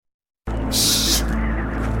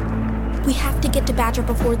We have to get to Badger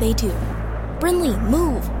before they do. Brinley,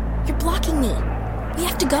 move. You're blocking me. We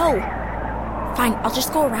have to go. Fine, I'll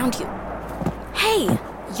just go around you. Hey!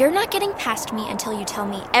 You're not getting past me until you tell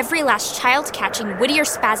me every last child-catching, Whittier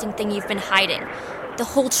spazzing thing you've been hiding. The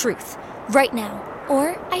whole truth. Right now.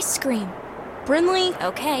 Or I scream. Brinley.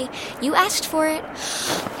 Okay, you asked for it.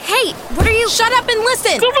 Hey, what are you— Shut up and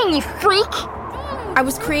listen! Steven, you freak! I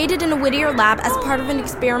was created in a Whittier lab as part of an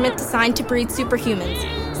experiment designed to breed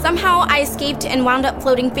superhumans. Somehow, I escaped and wound up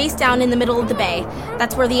floating face down in the middle of the bay.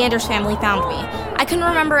 That's where the Anders family found me. I couldn't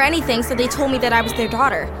remember anything, so they told me that I was their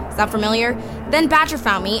daughter. Sound familiar? Then Badger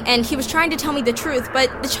found me, and he was trying to tell me the truth,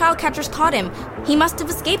 but the child catchers caught him. He must have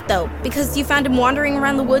escaped, though, because you found him wandering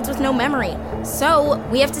around the woods with no memory. So,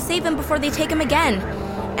 we have to save him before they take him again.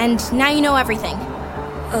 And now you know everything.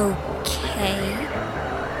 Okay.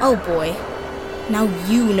 Oh boy. Now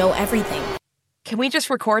you know everything. Can we just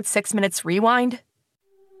record 6 minutes rewind?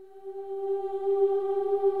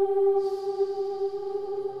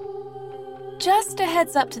 Just a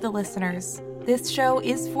heads up to the listeners. This show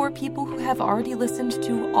is for people who have already listened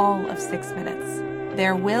to all of 6 minutes.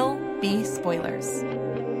 There will be spoilers.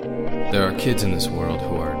 There are kids in this world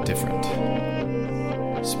who are different.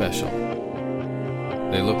 Special.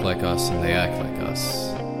 They look like us and they act like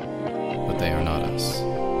us, but they are not us.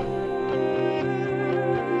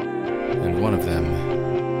 And one of them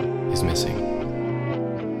is missing.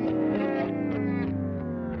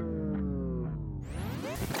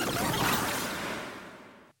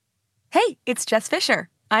 Hey, it's Jess Fisher.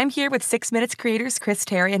 I'm here with 6 Minutes creators Chris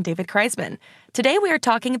Terry and David Kreisman. Today we are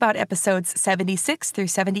talking about episodes 76 through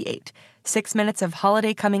 78. 6 minutes of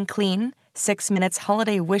Holiday coming clean, 6 minutes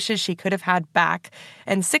Holiday wishes she could have had back,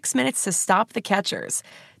 and 6 minutes to stop the catchers.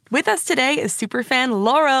 With us today is superfan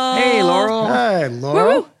Laurel. Hey, Laurel. Hi,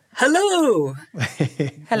 Laurel. Woo! Hello.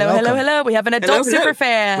 Hello. We have an adult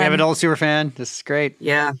superfan. We have an adult superfan. This is great.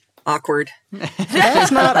 Yeah, awkward.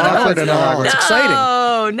 That's not awkward at all. It's exciting.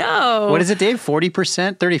 Oh, no. What is it, Dave?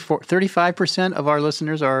 40%, 35% of our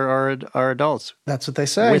listeners are adults That's what they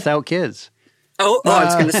say. without kids. Oh, I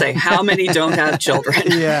was going to say, how many don't have children?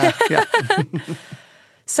 Yeah.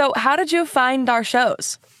 So how did you find our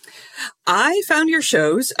shows? I found your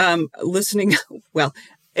shows listening, well,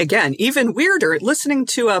 again, even weirder, listening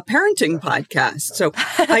to a parenting podcast. So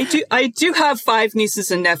I do have 5 nieces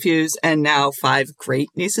and nephews, and now 5 great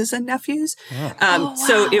nieces and nephews.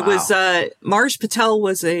 So it was Marge Patel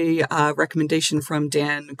was a recommendation from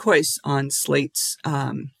Dan Coyce on Slate's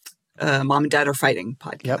Mom and Dad Are Fighting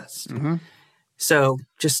podcast. Yep. Mm-hmm. So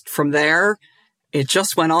just from there, it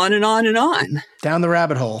just went on and on and on. Down the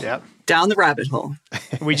rabbit hole. Yep. Down the rabbit hole.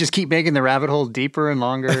 We just keep making the rabbit hole deeper and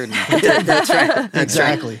longer. And That's right.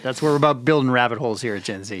 Exactly. that's what we're about, building rabbit holes here at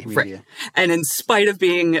Gen Z. Right. And in spite of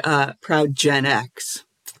being proud Gen X,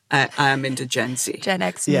 I'm into Gen Z. Gen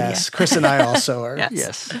X media. Yes. Chris and I also are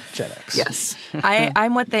Yes. Gen X. Yes.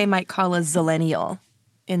 I'm what they might call a zillennial.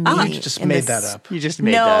 In the, You just in made this- that up. You just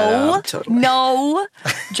made that up. Totally. No.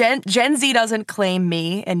 Gen Z doesn't claim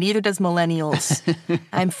me, and neither does millennials.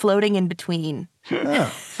 I'm floating in between.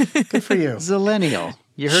 Oh, good for you. Zillennial.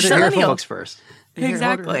 You heard it here Zillennial. from folks first.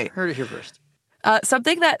 Exactly. Heard it here first.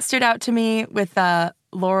 Something that stood out to me with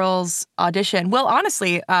Laurel's audition. Well,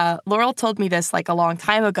 honestly, Laurel told me this like a long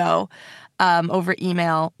time ago over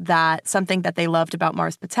email, that something that they loved about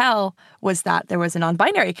Mars Patel was that there was a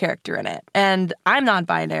non-binary character in it. And I'm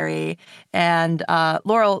non-binary. And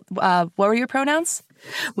Laurel, what were your pronouns?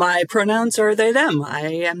 My pronouns are they, them. I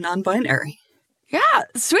am non-binary. Yeah,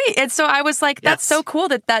 sweet. And so I was like, that's Yes. so cool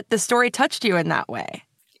that the story touched you in that way.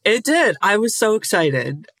 It did. I was so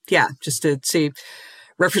excited. Yeah, just to see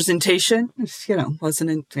representation,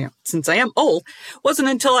 wasn't, since I am old, wasn't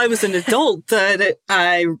until I was an adult that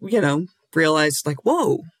I, realized like,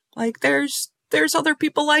 whoa, like there's other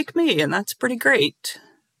people like me, and that's pretty great.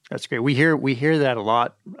 That's great. We hear that a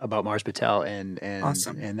lot about Mars Patel and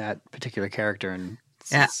Awesome. and that particular character, and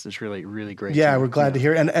Yeah. it's really, really great. Yeah, we're glad to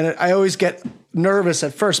hear it. And I always get nervous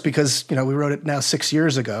at first because, we wrote it now 6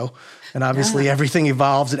 years ago. And obviously everything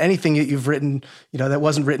evolves, and anything that you've written, that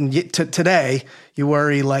wasn't written today, you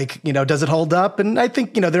worry like, does it hold up? And I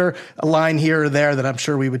think, there are a line here or there that I'm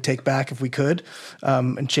sure we would take back if we could,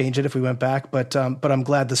 and change it if we went back. But I'm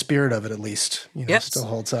glad the spirit of it, at least, Yes. still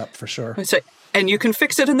holds up for sure. So, and you can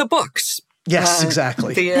fix it in the books. Yes,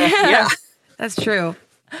 exactly. Yeah. That's true.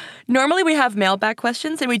 Normally we have mailbag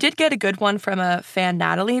questions, and we did get a good one from a fan,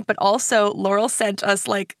 Natalie, but also Laurel sent us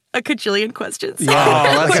like a cajillion questions.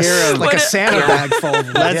 Yeah, let's hear 'em. like a Santa bag full.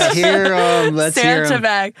 Let's hear them. Let's hear Santa 'em.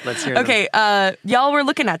 bag. Let's hear them. Okay, y'all were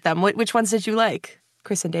looking at them. Which ones did you like,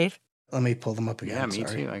 Chris and Dave? Let me pull them up again. Yeah, me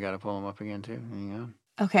Sorry. too. I got to pull them up again too. There you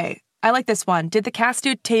go. Okay, I like this one. Did the cast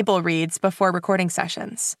do table reads before recording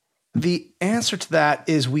sessions? The answer to that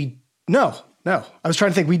is no. I was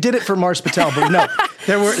trying to think. We did it for Mars Patel, but no,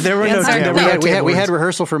 there were no. We had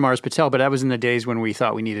rehearsal for Mars Patel, but that was in the days when we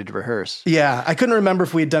thought we needed to rehearse. Yeah, I couldn't remember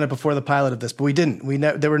if we had done it before the pilot of this, but we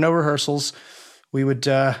didn't. There were no rehearsals. We would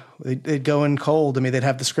they'd go in cold. I mean, they'd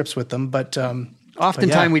have the scripts with them, but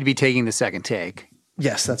oftentimes we'd be taking the second take.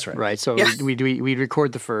 Yes, that's right. Right. So we'd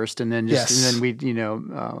record the first, and then we'd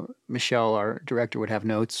Michelle, our director, would have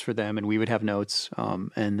notes for them, and we would have notes,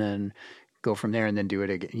 and then go from there, and then do it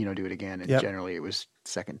again. And generally, it was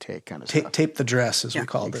second take kind of stuff. Tape the dress, as we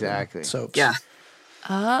called it. Exactly. So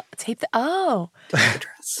Tape the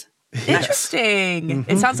dress. Interesting. Mm-hmm.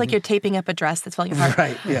 It sounds like you're taping up a dress that's falling apart.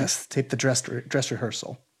 Right. Yes. Tape the dress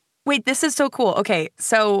rehearsal. Wait, this is so cool. Okay,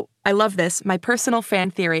 so I love this. My personal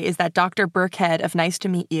fan theory is that Dr. Burkhead of Nice to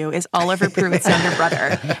Meet You is Oliver Pruitt's younger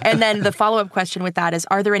brother. And then the follow-up question with that is,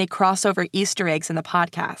 are there any crossover Easter eggs in the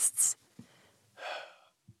podcasts?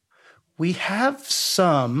 We have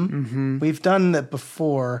some. Mm-hmm. We've done that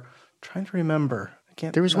before. I'm trying to remember.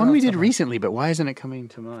 There was one we did recently, but why isn't it coming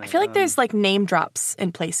to mind? I feel like there's like name drops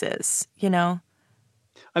in places, you know?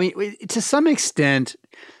 I mean, to some extent,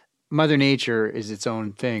 Mother Nature is its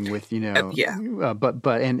own thing with, the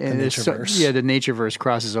Natureverse. The Natureverse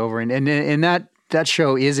crosses over. And that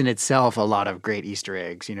show is in itself a lot of great Easter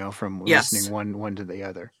eggs, from listening one to the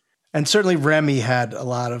other. And certainly Remy had a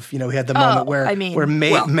lot of, we had the moment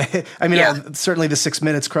certainly the 6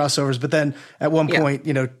 minutes crossovers, but then at one point,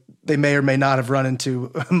 they may or may not have run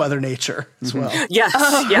into Mother Nature as well. Yes.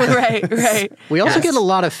 Right. We also get a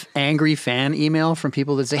lot of angry fan email from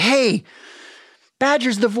people that say, hey,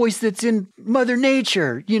 Badger's the voice that's in Mother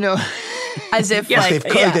Nature, As if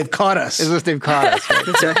they've caught us. As if they've caught us. Right?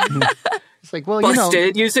 It's like, well,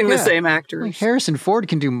 busted using the same actors. Like Harrison Ford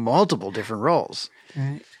can do multiple different roles.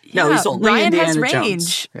 Right. No, he's only Ryan Indiana has range.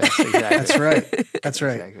 Jones. Yes, exactly. That's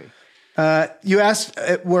right. Exactly. You asked,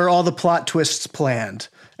 were all the plot twists planned?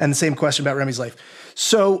 And the same question about Remy's life.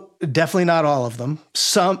 So definitely not all of them.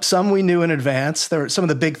 Some we knew in advance. There were some of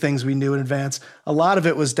the big things we knew in advance. A lot of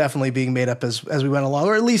it was definitely being made up as we went along,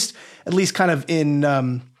 or at least kind of in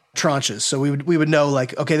tranches. So we would know,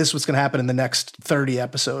 like, okay, this is what's going to happen in the next 30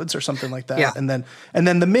 episodes or something like that. Yeah. And then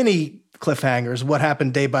the mini cliffhangers, what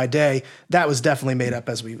happened day by day, that was definitely made up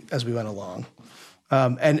as we went along.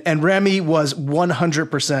 And Remy was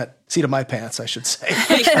 100% seat of my pants, I should say.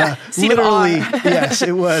 Literally, yes,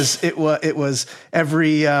 it was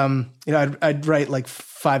every, I'd write like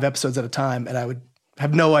 5 episodes at a time, and I would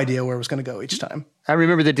have no idea where it was going to go each time. I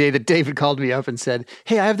remember the day that David called me up and said,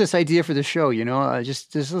 hey, I have this idea for the show,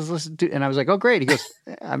 just listen to, and I was like, oh, great. He goes,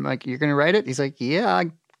 I'm like, you're going to write it? He's like, yeah,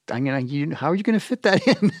 how are you going to fit that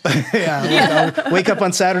in? I'll wake up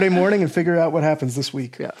on Saturday morning and figure out what happens this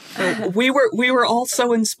week. Yeah. So we were all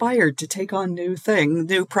so inspired to take on new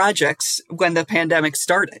projects when the pandemic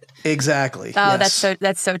started. Exactly. Oh, yes.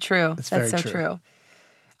 that's so true. That's so true.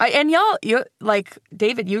 And y'all, like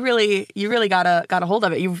David, you really got a hold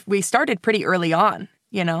of it. We started pretty early on,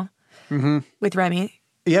 with Remy.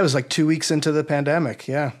 Yeah, it was like 2 weeks into the pandemic.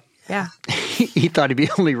 Yeah. Yeah. He thought he'd be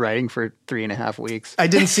only writing for 3.5 weeks. I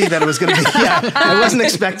didn't see that it was going to be. Yeah, I wasn't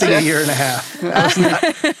expecting a year and a half.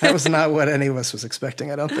 That was not what any of us was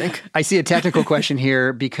expecting, I don't think. I see a technical question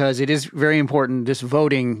here because it is very important. This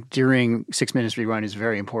voting during 6 Minutes Rewind is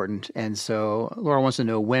very important. And so Laura wants to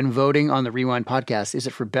know, when voting on the Rewind podcast, is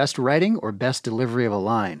it for best writing or best delivery of a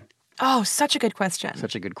line? Oh, such a good question.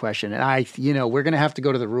 Such a good question. And we're going to have to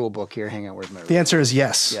go to the rule book here. Hang on, where's my rule? The answer is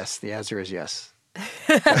yes. Yes, the answer is yes.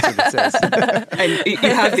 That's what it says. And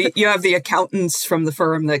you have the accountants from the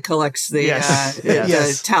firm that collects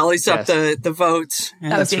tallies up the votes.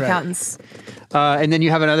 That was the accountants. And then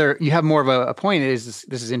you have more of a point. This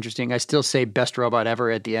is interesting. I still say best robot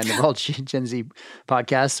ever at the end of all Gen Z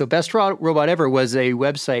podcasts. So best robot ever was a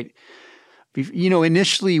website.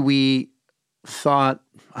 Initially we thought,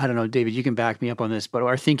 I don't know, David, you can back me up on this, but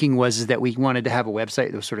our thinking was that we wanted to have a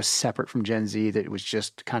website that was sort of separate from Gen Z, that was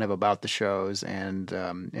just kind of about the shows, and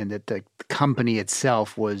that the company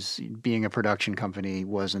itself, was being a production company,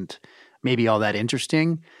 wasn't maybe all that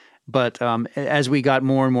interesting. But as we got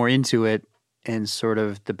more and more into it, and sort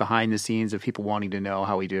of the behind the scenes of people wanting to know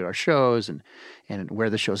how we did our shows and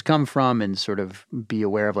where the shows come from, and sort of be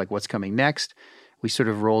aware of like what's coming next, we sort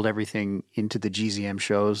of rolled everything into the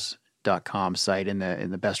gzmshows.com site, and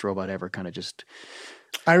the best robot ever kind of just.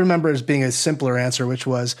 I remember as being a simpler answer, which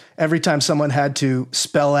was every time someone had to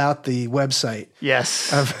spell out the website.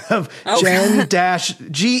 Yes. Of GEN-Z.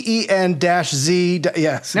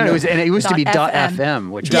 Yes. No, it used to be .fm.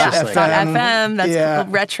 .fm, which was just .fm. That's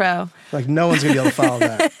retro. Like no one's gonna be able to follow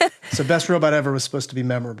that. So Best Robot Ever was supposed to be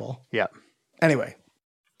memorable. Yeah. Anyway.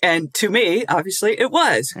 And to me, obviously, it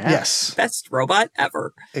was. Yeah. Yes. Best robot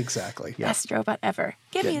ever. Exactly. Best robot ever.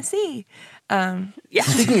 Give me a C.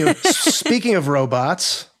 Yeah. Speaking of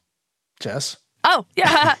robots, Jess. Oh,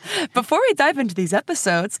 yeah. Before we dive into these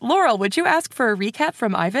episodes, Laurel, would you ask for a recap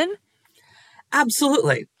from Ivan?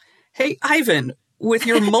 Absolutely. Hey, Ivan, with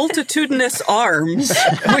your multitudinous arms,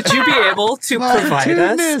 would you be able to provide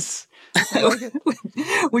us?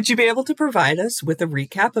 Would you be able to provide us with a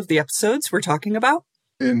recap of the episodes we're talking about?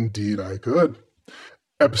 Indeed, I could.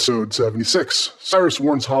 Episode 76. Cyrus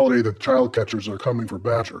warns Holiday that the child catchers are coming for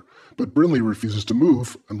Badger, but Brinley refuses to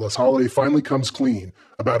move unless Holiday finally comes clean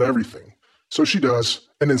about everything. So she does,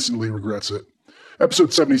 and instantly regrets it.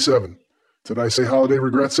 Episode 77. Did I say Holiday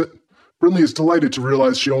regrets it? Brinley is delighted to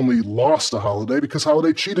realize she only lost to Holiday because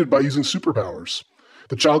Holiday cheated by using superpowers.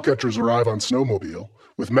 The child catchers arrive on Snowmobile,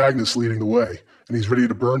 with Magnus leading the way, and he's ready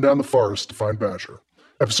to burn down the forest to find Badger.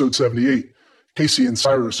 Episode 78. Casey and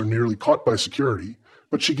Cyrus are nearly caught by security,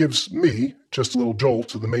 but she gives me just a little jolt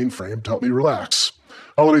to the mainframe to help me relax.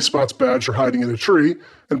 Holiday spots Badger hiding in a tree,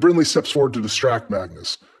 and Brinley steps forward to distract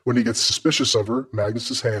Magnus. When he gets suspicious of her,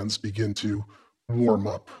 Magnus's hands begin to warm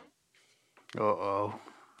up. Uh-oh.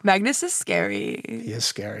 Magnus is scary. He is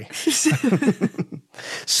scary.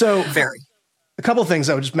 So, Very. a couple of things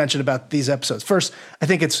I would just mention about these episodes. First, I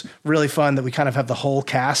think it's really fun that we kind of have the whole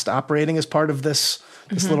cast operating as part of this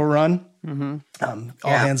little run. All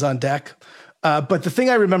hands on deck. But the thing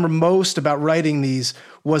I remember most about writing these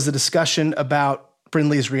was the discussion about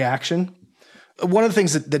Brinley's reaction. One of the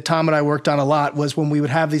things that Tom and I worked on a lot was when we would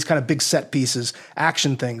have these kind of big set pieces,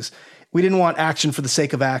 action things. We didn't want action for the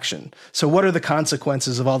sake of action. So what are the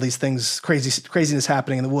consequences of all these things, craziness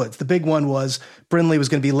happening in the woods? The big one was Brinley was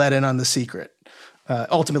going to be let in on the secret.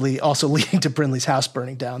 Ultimately also leading to Brinley's house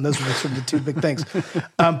burning down. Those were sort of the two big things.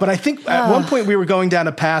 But I think at one point we were going down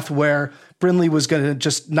a path where Brinley was going to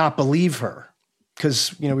just not believe her.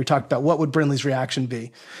 Because, we talked about what would Brinley's reaction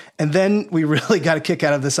be. And then we really got a kick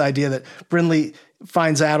out of this idea that Brinley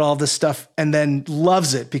finds out all this stuff and then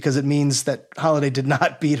loves it because it means that Holiday did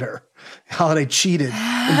not beat her. Holiday cheated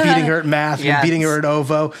in beating her at math and beating her at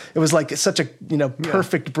OVO. It was like such a,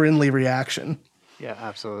 perfect Brinley reaction. Yeah,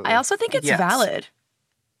 absolutely. I also think it's valid.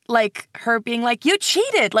 Like her being like, you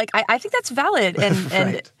cheated. Like, I think that's valid.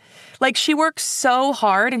 And like she worked so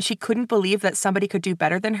hard and she couldn't believe that somebody could do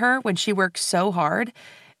better than her when she worked so hard.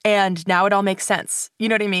 And now it all makes sense. You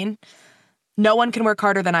know what I mean? No one can work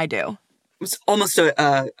harder than I do. It was almost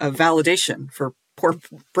a validation for poor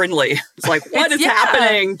Brinley. It's like, what is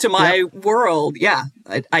happening to my world? Yeah,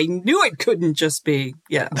 I knew it couldn't just be,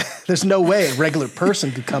 There's no way a regular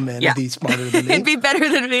person could come in and be smarter than me. And be better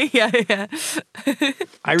than me. Yeah.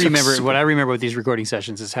 I remember with these recording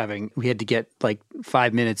sessions is we had to get like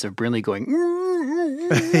 5 minutes of Brinley going.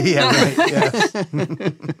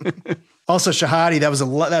 Also, Shahadi, that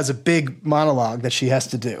was a big monologue that she has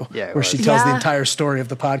to do, where she tells the entire story of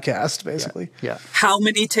the podcast, basically. Yeah. How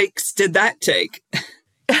many takes did that take?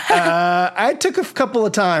 I took a couple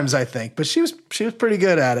of times, I think, but she was pretty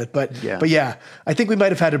good at it. But I think we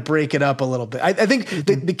might have had to break it up a little bit. I think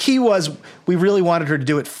the key was we really wanted her to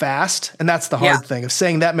do it fast, and that's the hard thing of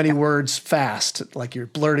saying that many words fast, like you're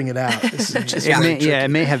blurting it out.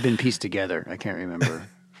 It may have been pieced together. I can't remember.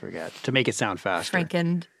 Forget to make it sound faster.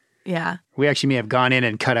 Franken. Yeah. We actually may have gone in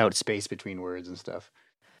and cut out space between words and stuff.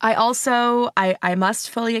 I also, I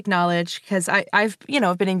must fully acknowledge, because I've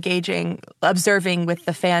been observing with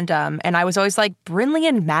the fandom, and I was always like, Brinley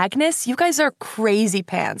and Magnus, you guys are crazy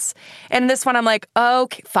pants. And this one I'm like,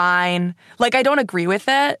 okay, fine. Like, I don't agree with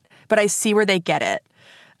it, but I see where they get it.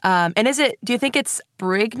 And do you think it's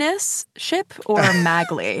Brignus ship or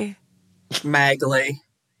Magley? Magley?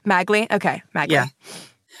 Okay, Magley. Yeah.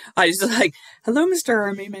 I was like, hello, Mr.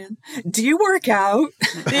 Army Man. Do you work out?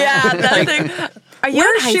 Yeah, that thing.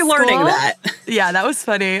 Where is she learning that? Yeah, that was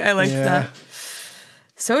funny. I liked that.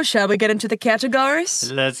 So, shall we get into the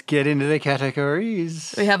categories? Let's get into the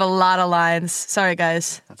categories. We have a lot of lines. Sorry,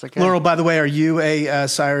 guys. That's okay. Laurel, by the way, are you a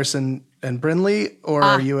Cyrus and Brinley, or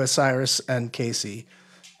are you a Cyrus and Casey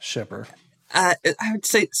shipper? I would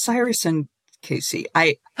say Cyrus and Casey.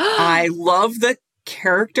 I love the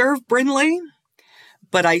character of Brinley,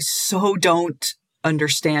 but I so don't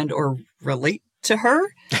understand or relate to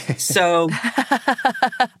her. So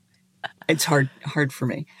it's hard for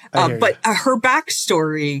me. But her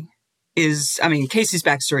backstory is, Casey's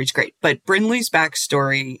backstory is great, but Brinley's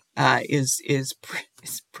backstory is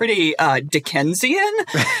pretty Dickensian,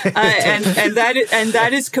 and that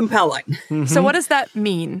is compelling. Mm-hmm. So what does that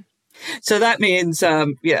mean? So that means,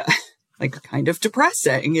 like kind of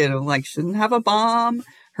depressing, like she didn't have a bomb.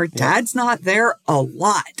 Her dad's not there a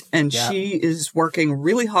lot, and she is working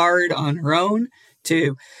really hard on her own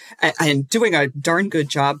and doing a darn good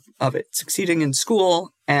job of it, succeeding in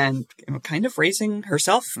school and kind of raising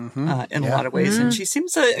herself in a lot of ways. And she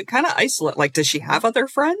seems kind of isolate. Like, does she have other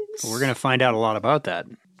friends? We're going to find out a lot about that.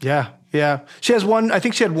 Yeah. She has one. I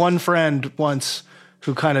think she had one friend once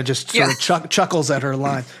who kind of just sort of chuckles at her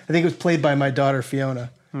line. I think it was played by my daughter Fiona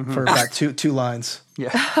for about two lines. Yeah.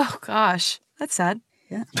 Oh gosh, that's sad.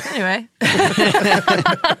 Yeah. Anyway.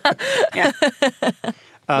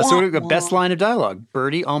 So we've got best line of dialogue.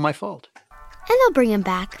 Birdie, all my fault. And they'll bring him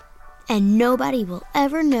back. And nobody will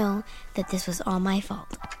ever know that this was all my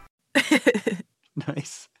fault.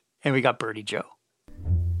 Nice. And we got Birdie Joe.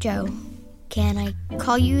 Joe. Can I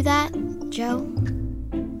call you that, Joe?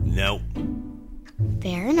 No.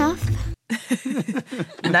 Fair enough.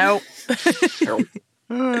 No.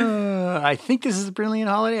 I think this is a brilliant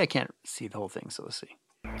holiday. I can't see the whole thing, so let's see.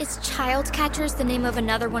 Is Child Catchers the name of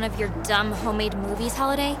another one of your dumb homemade movies,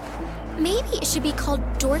 Holiday? Maybe it should be called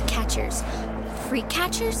Dork Catchers. Freak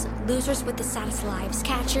Catchers? Losers with the saddest lives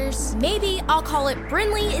Catchers? Maybe I'll call it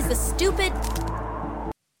Brinley is the stupid.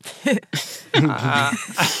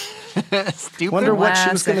 Stupid. Wonder what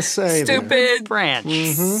she was going to say. Stupid branch.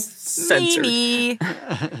 Censored. Maybe.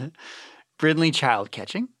 Brinley child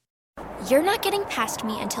catching. You're not getting past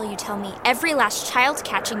me until you tell me every last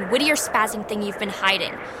child-catching, Whittier spazzing thing you've been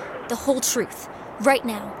hiding. The whole truth. Right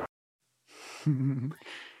now.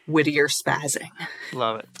 Whittier spazzing.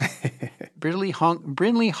 Love it. Brinley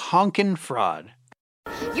honkin' fraud.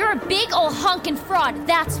 You're a big old honkin' fraud,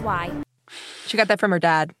 that's why. She got that from her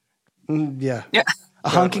dad. Yeah. A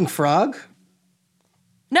honking frog?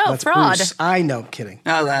 No, That's fraud. Bruce. I know, I'm kidding.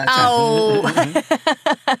 Oh, that's Oh.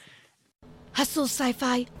 Hustle,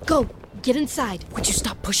 Sci-Fi. Go. Get inside. Would you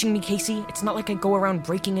stop pushing me, Casey? It's not like I go around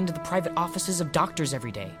breaking into the private offices of doctors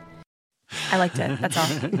every day. I liked it. That's all.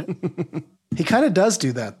 He kind of does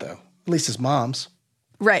do that, though. At least his mom's.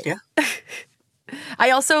 Right. Yeah.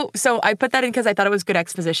 I put that in because I thought it was good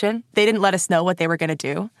exposition. They didn't let us know what they were going to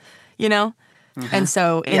do, you know? And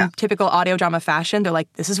so in typical audio drama fashion, they're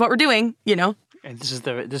like, this is what we're doing, you know? And this is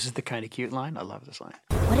the kind of cute line. I love this line.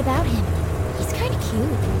 What about him? He's kind of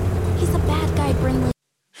cute. He's a bad guy, Brinley.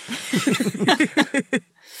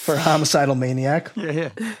 For a homicidal maniac. Yeah.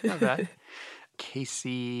 Not bad.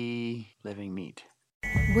 Casey living meat.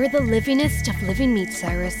 We're the livingest of living meat,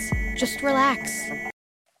 Cyrus. Just relax.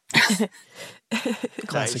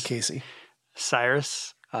 Classic Nice. Casey.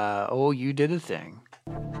 Cyrus, you did a thing.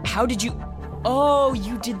 How did you... Oh,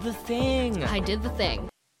 you did the thing. I did the thing.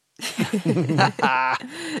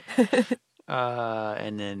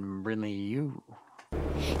 And then Brinley, you.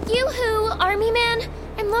 Yoo-hoo, army man.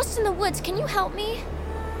 I'm lost in the woods. Can you help me?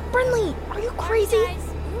 Brinley, are you crazy?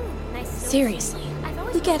 Seriously,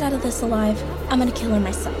 we get out of this alive, I'm gonna kill her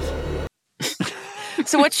myself.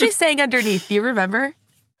 So what's she saying underneath? Do you remember?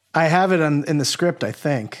 I have it in the script, I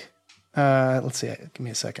think. Let's see. Give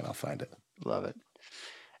me a second. I'll find it. Love it.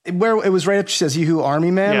 Where it was right up, she says, "You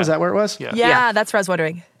army man." Yeah. Was that where it was? Yeah, that's what I was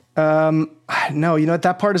wondering. No, you know what?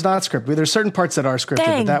 That part is not scripted. There's certain parts that are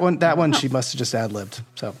scripted. Dang. But that one, she must have just ad-libbed.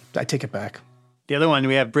 So I take it back. The other one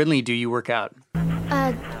we have Brinley, do you work out?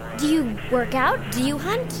 Do you work out? Do you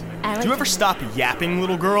hunt? Do you ever stop yapping,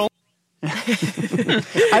 little girl?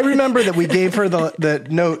 I remember that we gave her the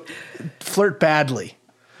note, flirt badly.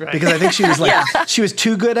 Right. Because I think she was she was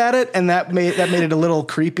too good at it, and that made it a little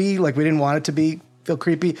creepy. Like, we didn't want it to feel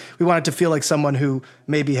creepy. We wanted to feel like someone who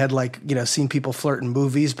maybe had seen people flirt in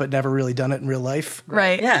movies but never really done it in real life.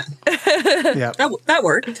 Right. Yeah. Yeah. That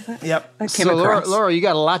worked. Yep. That came So across. Laura, you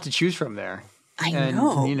got a lot to choose from there. I And,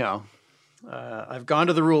 know. You know, I've gone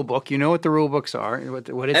to the rule book. You know what the rule books are,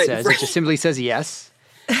 what it says. Right. It just simply says yes.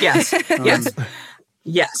 Yes.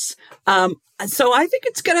 Yes. So I think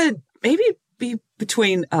it's going to maybe be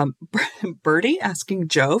between Birdie asking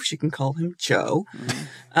Joe if she can call him Joe,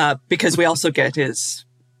 because we also get his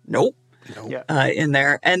nope. In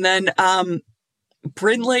there. And then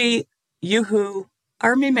Brinley, Yoo-hoo,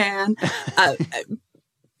 army man,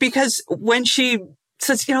 because when she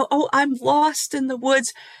says, I'm lost in the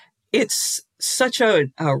woods, it's such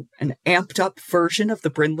an amped up version of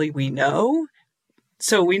the Brinley we know.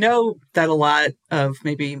 So we know that a lot of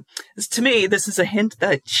to me, this is a hint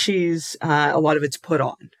that she's, a lot of it's put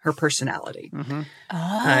on her personality.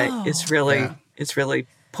 Mm-hmm. It's really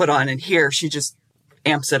put on. And here she just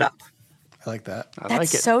amps it up. I like that. I That's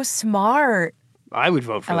like it. so smart. I would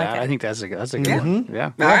vote for I like that. it. I think that's a good one.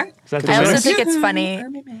 Yeah. All right. Is that I also winner? think it's funny.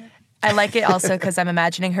 I like it also because I'm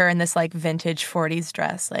imagining her in this like vintage 40s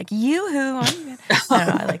dress, like yoo-hoo. I don't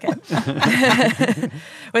know, I like it.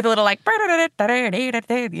 With a little like,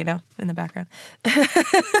 you know, in the background.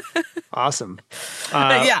 Awesome.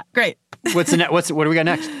 Yeah, great. What do we got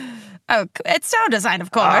next? Oh, it's sound design,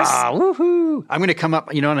 of course. Woohoo! I'm going to come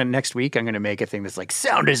up, next week I'm going to make a thing that's like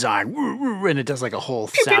sound design, woo, woo, and it does like a whole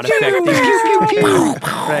sound effect thing. Pew, pew, pew.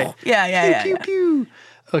 Right. Yeah. Pew, pew.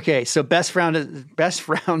 Okay, so best round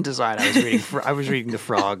design. I was reading the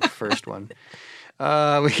frog first one. We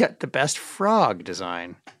got the best frog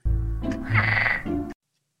design.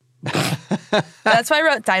 That's why I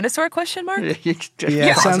wrote dinosaur ? Yeah,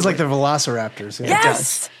 it sounds like the Velociraptors. Yeah.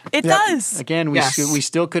 Yes, it does. Again, we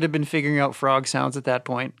still could have been figuring out frog sounds at that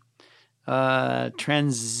point.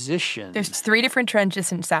 Transition. There's 3 different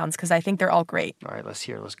transition sounds because I think they're all great. All right, let's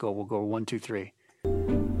go. We'll go 1, 2, 3.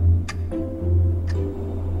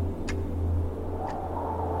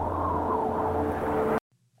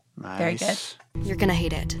 Nice. Very good. You're gonna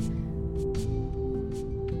hate it.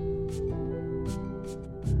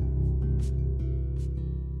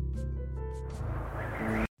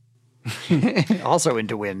 Also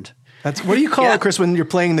into wind. What do you call it, Chris, when you're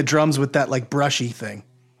playing the drums with that like brushy thing?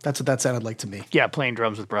 That's what that sounded like to me. Yeah, playing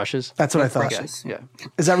drums with brushes. That's what I thought. Brushes. Yeah.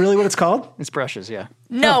 Is that really what it's called? It's brushes, yeah.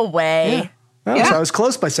 No way. Yeah. Oh, so I was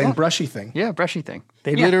close by saying brushy thing. Yeah, brushy thing.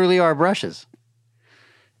 They literally are brushes.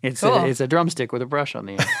 It's cool. It's a drumstick with a brush on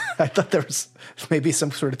the end. I thought there was maybe some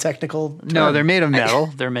sort of technical term. No, they're made of metal.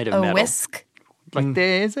 They're made of metal. A whisk? Like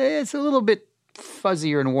it's a little bit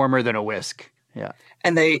fuzzier and warmer than a whisk. Yeah.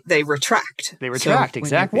 And they retract. They retract,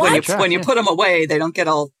 exactly. When you put them away, they don't get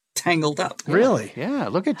all tangled up. Really? Yeah,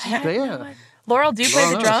 look at you. Laurel, do you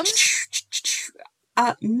play the drums?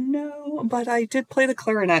 No, but I did play the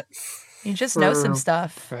clarinet. You just know some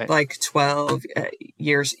stuff. Right. Like 12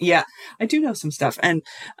 years. Yeah, I do know some stuff. And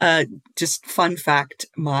just fun fact,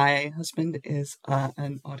 my husband is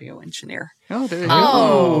an audio engineer. Oh, there you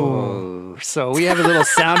go. So we have a little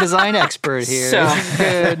sound design expert here. So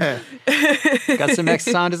good. Got some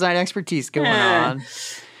sound design expertise going on.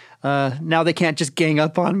 Now they can't just gang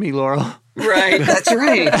up on me, Laurel. Right, that's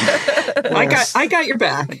right. I got your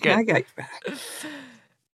back. Okay. I got your back.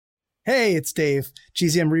 Hey, it's Dave.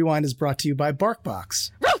 GZM Rewind is brought to you by BarkBox.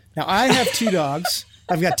 Now, I have 2 dogs.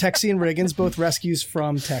 I've got Texie and Riggins, both rescues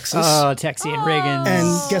from Texas. Oh, Texie and Riggins.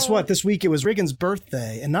 And guess what? This week it was Riggins'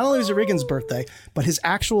 birthday. And not only was it Riggins' birthday, but his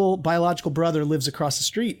actual biological brother lives across the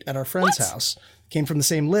street at our friend's house. Came from the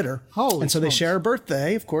same litter. And so they share a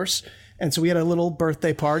birthday, of course. And so we had a little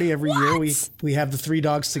birthday party every year. We have the 3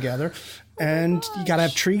 dogs together. And you got to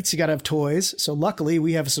have treats, you got to have toys. So luckily,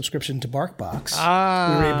 we have a subscription to BarkBox.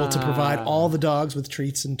 We were able to provide all the dogs with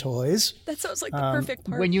treats and toys. That sounds like the perfect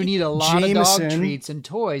party. When you need a lot of dog treats and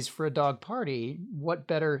toys for a dog party, what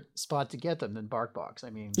better spot to get them than BarkBox? I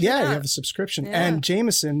mean, yeah, you have a subscription. Yeah. And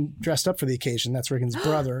Jameson dressed up for the occasion. That's Riggins'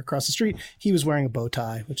 brother across the street. He was wearing a bow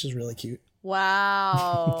tie, which is really cute.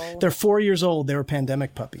 Wow. They're 4 years old. They were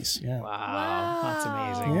pandemic puppies. Yeah. Wow. That's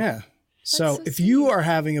amazing. Yeah. So if you are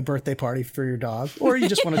having a birthday party for your dog, or you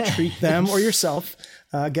just want to treat them or yourself,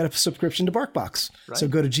 get a subscription to BarkBox. Right. So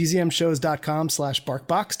go to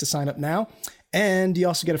gzmshows.com/BarkBox to sign up now. And you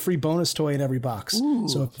also get a free bonus toy in every box. Ooh,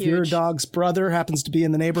 so if your dog's brother happens to be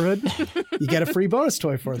in the neighborhood, you get a free bonus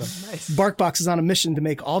toy for them. Nice. BarkBox is on a mission to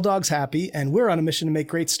make all dogs happy, and we're on a mission to make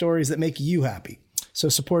great stories that make you happy. So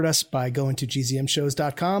support us by going to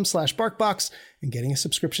gzmshows.com/BarkBox and getting a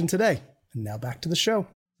subscription today. And now back to the show.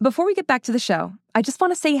 Before we get back to the show, I just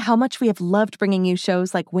want to say how much we have loved bringing you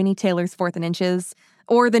shows like Winnie Taylor's 4th and Inches,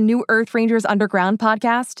 or the new Earth Rangers Underground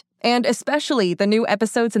podcast, and especially the new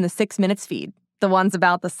episodes in the 6 Minutes feed, the ones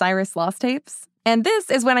about the Cyrus Lost tapes. And this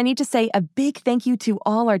is when I need to say a big thank you to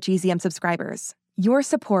all our GZM subscribers. Your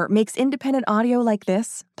support makes independent audio like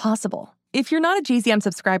this possible. If you're not a GZM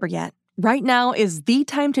subscriber yet, right now is the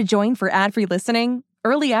time to join for ad-free listening,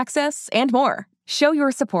 early access, and more. Show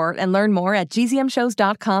your support and learn more at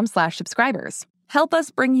gzmshows.com/subscribers. Help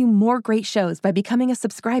us bring you more great shows by becoming a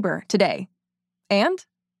subscriber today. And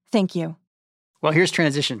thank you. Well, here's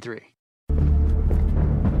transition 3.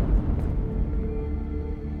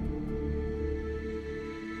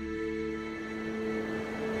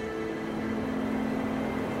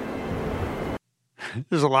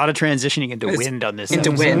 There's a lot of transitioning into wind on this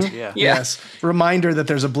episode. Wind. Yeah. Yes. Reminder that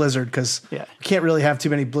there's a blizzard because you can't really have too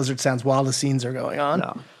many blizzard sounds while the scenes are going on.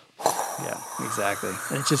 No. Yeah, exactly.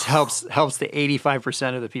 And it just helps the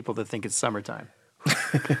 85% of the people that think it's summertime.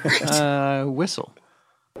 Whistle.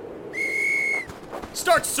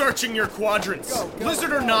 Start searching your quadrants. Go.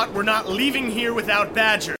 Blizzard or not, we're not leaving here without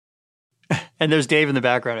Badger. And there's Dave in the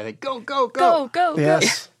background. I think, go.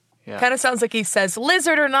 Yes. Yeah. Kind of sounds like he says,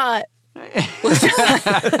 lizard or not.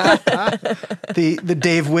 The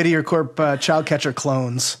Dave Whittier Corp child catcher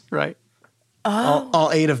clones. Right.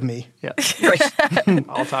 All 8 of me. Yeah.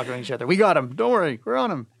 All talking to each other. We got him. Don't worry. We're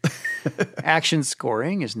on him. Action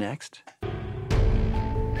scoring is next.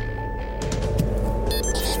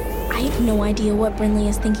 I have no idea what Brinley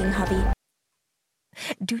is thinking, hubby.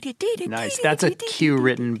 Nice. That's a cue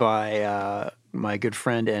written by my good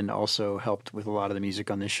friend and also helped with a lot of the music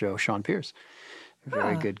on this show, Sean Pierce.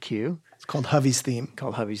 Very good cue. It's called Hovey's Theme.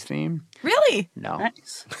 Really? No.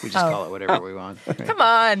 Nice. We just call it whatever we want. Right. Come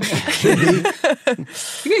on.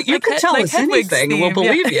 You could tell us anything, and we'll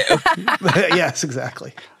believe you. Yes,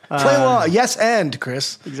 exactly. Play along. Yes, and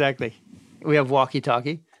Chris. Exactly. We have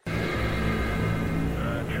walkie-talkie.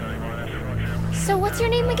 So what's your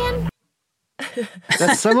name again?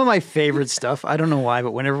 That's some of my favorite stuff. I don't know why,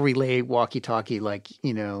 but whenever we lay walkie-talkie, like,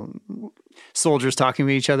 soldiers talking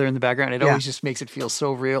to each other in the background, it always just makes it feel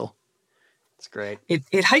so real. It's great.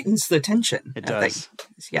 It heightens the tension. It does.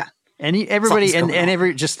 Yeah. And everybody,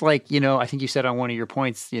 just like, I think you said on one of your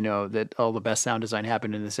points, that all the best sound design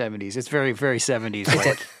happened in the 70s. It's very, very 70s.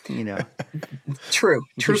 Like, True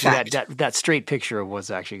fact. That straight picture of what's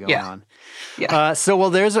actually going on. Yeah.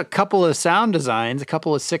 There's a couple of sound designs, a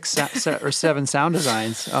couple of 6 or 7 sound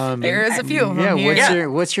designs. There's a few of them here.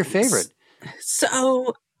 What's your favorite?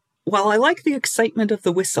 So, while I like the excitement of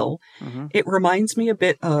the whistle, it reminds me a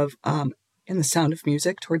bit of in The Sound of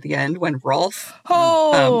Music toward the end when Rolf,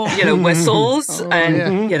 whistles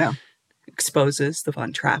and, exposes the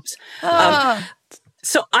Von Trapps.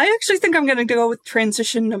 So I actually think I'm going to go with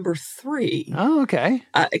transition number 3. Oh, okay.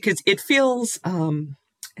 Because it feels,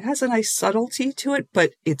 it has a nice subtlety to it,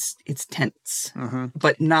 but it's tense,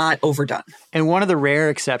 but not overdone. And one of the rare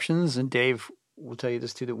exceptions, and Dave will tell you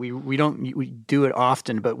this too, that we do it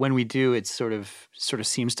often, but when we do, it sort of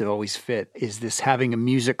seems to always fit, is this having a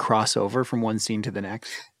music crossover from one scene to the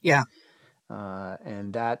next. Yeah.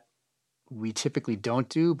 And that we typically don't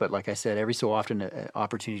do, but like I said, every so often an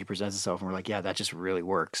opportunity presents itself and we're like, yeah, that just really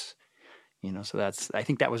works. So I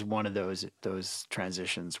think that was one of those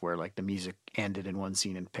transitions where like the music ended in one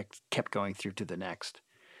scene and kept going through to the next.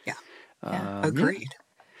 Yeah. Agreed.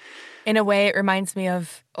 In a way, it reminds me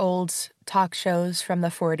of old talk shows from the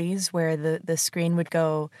 40s where the screen would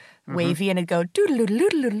go wavy and it'd go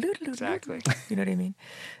doodle-doodle-doodle-doodle-doodle. Exactly. You know what I mean?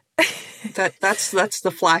 That's the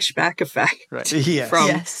flashback effect. Right.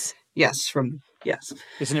 Yes. Yes.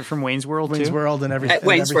 Isn't it from Wayne's World too? Wayne's World and everything.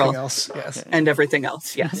 Wayne's World. Else. Yes. And everything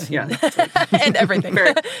else. Yes. Yeah. And everything.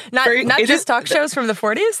 Not just talk shows from the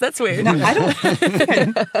 40s? That's weird. No,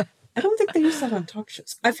 I don't think they used that on talk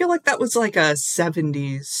shows. I feel like that was like a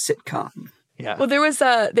 70s sitcom. Yeah. Well, there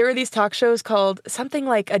were these talk shows called something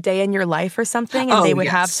like A Day in Your Life or something, and they would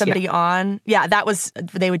have somebody on. Yeah,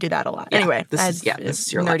 they would do that a lot. Yeah, anyway, this is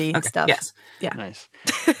your nerdy life. Okay. stuff. Yes. Yeah. Nice.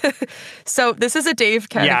 So this is a Dave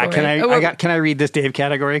category. Yeah, can I read this Dave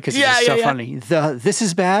category? Because it's so funny. The This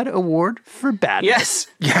Is Bad Award for Badness.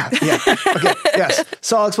 Yes. Yeah. Okay. Yes.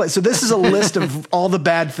 So I'll explain. So this is a list of all the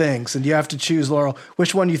bad things, and you have to choose, Laurel,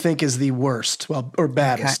 which one you think is the worst, or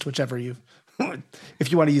baddest, whichever you.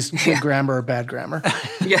 If you want to use good grammar or bad grammar.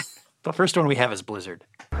 Yeah. The first one we have is Blizzard.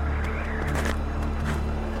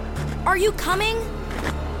 Are you coming?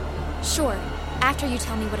 Sure, after you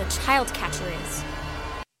tell me what a child catcher is.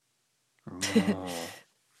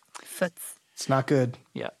 Foots. It's not good.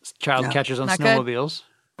 Yeah. Child catchers on Not snowmobiles.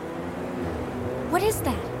 What is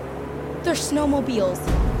that? They're snowmobiles.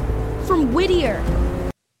 From Whittier.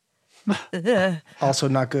 Also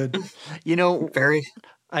not good. Very.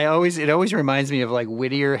 It always reminds me of like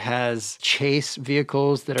Whittier has chase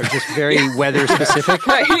vehicles that are just very weather specific.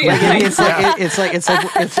 It's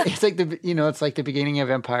like the beginning of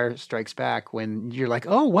Empire Strikes Back when you're like,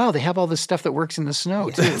 oh wow, they have all this stuff that works in the snow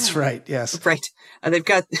too. That's right. Yes. Right. They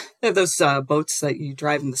have those boats that you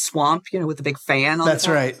drive in the swamp, with the big fan on That's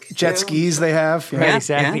the back. right. Jet skis they have. Right,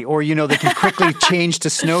 exactly. Yeah. Or, they can quickly change to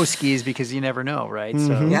snow skis because you never know, right?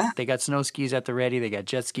 Mm-hmm. So they got snow skis at the ready. They got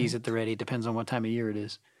jet skis at the ready. Depends on what time of year it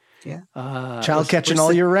is. Yeah. Child catching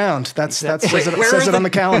all year round. That says it on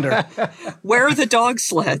the calendar. Where are the dog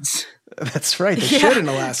sleds? That's right. They should in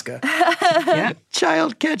Alaska. Yeah.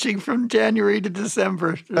 Child catching from January to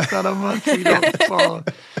December. There's not a month you don't follow.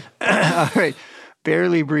 All right.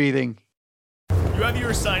 Barely breathing. You have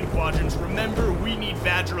your assigned quadrants. Remember, we need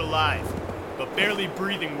Badger alive. But barely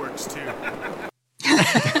breathing works too.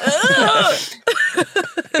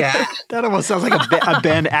 Yeah. That almost sounds like a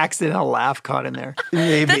Ben accidental laugh caught in there.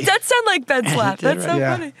 Maybe. That does sound like Ben's laugh. That's so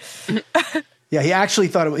funny. Yeah, he actually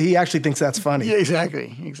thinks that's funny. Yeah,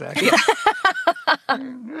 exactly.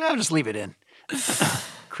 I'll just leave it in.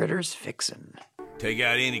 Critters fixin'. Take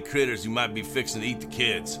out any critters who might be fixing to eat the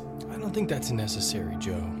kids. I don't think that's necessary,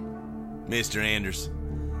 Joe. Mr. Anders,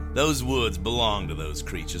 those woods belong to those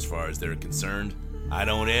creatures as far as they're concerned. I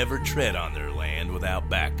don't ever tread on their land without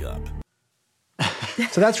backup.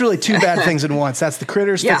 So that's really two bad things at once. That's the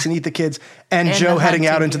critters fix and eat the kids, and Joe heading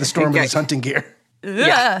out into the storm with his hunting gear.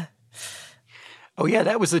 Yeah. Oh, yeah,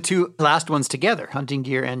 that was the two last ones together, hunting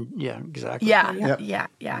gear and, yeah, exactly. Yeah.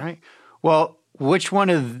 All right. Well, which one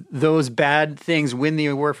of those bad things win the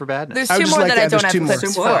award for badness? There's two more that I don't have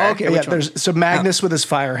clips for. Okay, Yeah, so Magnus with his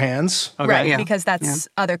fire hands. Okay. Right, because that's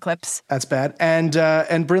other clips. That's bad. And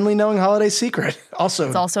Brinley knowing Holiday's secret. Also,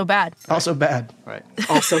 It's also bad. Also bad. Right.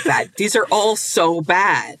 Also bad. These are all so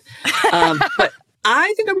bad. But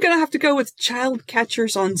I think I'm going to have to go with child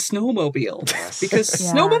catchers on snowmobiles because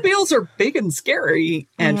snowmobiles are big and scary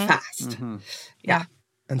and fast. Yeah.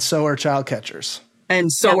 And so are child catchers. And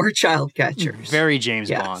so are child catchers. Very James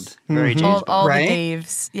Bond. Very James Bond. All Right? the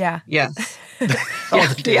Daves. Yeah. Yes. All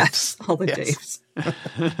the Daves. Yes. All the Yes.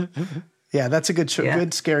 Daves. Yeah, that's a good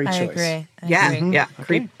good scary I choice. agree. Yeah.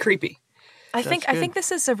 Creepy. I think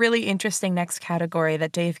this is a really interesting next category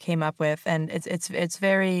that Dave came up with, and it's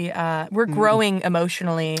very we're growing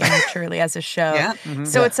emotionally and maturely as a show. Yeah.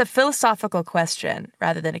 So it's a philosophical question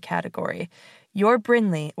rather than a category. You're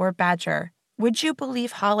Brinley or Badger. Would you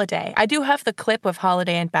believe Holiday? I do have the clip of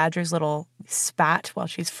Holiday and Badger's little spat while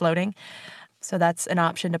she's floating, so that's an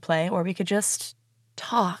option to play. Or we could just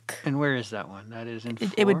talk. And where is that one? That is in 4?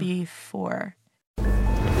 It would be 4.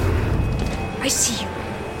 I see you.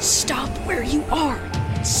 Stop where you are.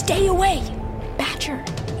 Stay away. Badger,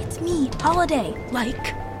 it's me, Holiday.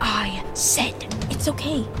 Like I said. It's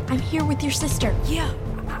okay. I'm here with your sister. Yeah,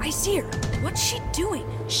 I see her. What's she doing?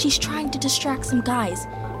 She's trying to distract some guys.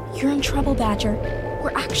 You're in trouble, Badger.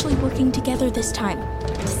 We're actually working together this time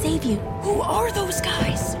to save you. Who are those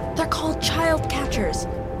guys? They're called child catchers.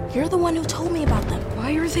 You're the one who told me about them.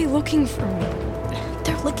 Why are they looking for me?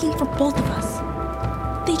 They're looking for both of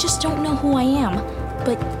us. They just don't know who I am.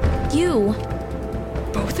 But you...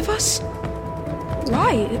 Both of us?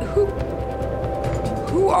 Why?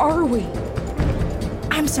 Who are we?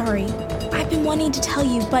 I'm sorry. I've been wanting to tell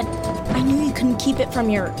you, but I knew you couldn't keep it from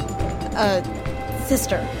your,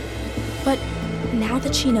 sister. But now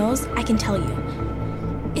that she knows, I can tell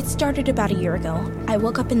you. It started about a year ago. I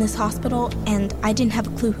woke up in this hospital, and I didn't have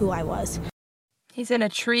a clue who I was. He's in a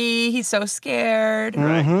tree. He's so scared.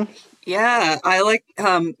 Mm-hmm. Yeah, I like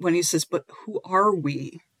when he says, but who are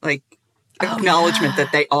we? Like, acknowledgement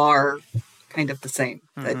that they are kind of the same.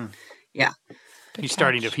 That, He's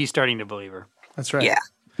starting to believe her. That's right. Yeah.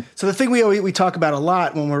 So the thing we talk about a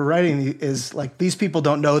lot when we're writing is like these people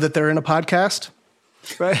don't know that they're in a podcast,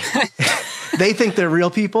 right? They think they're real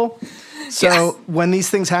people. So when these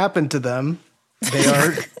things happen to them,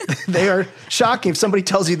 they are shocking. If somebody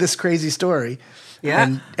tells you this crazy story,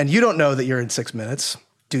 and you don't know that you're in 6 minutes,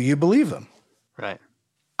 do you believe them? Right.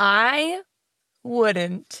 I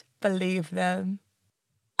wouldn't believe them.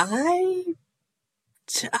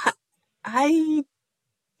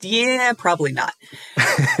 Yeah, probably not.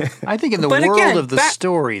 I think in the world of the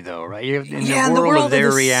story, though, right? In the world of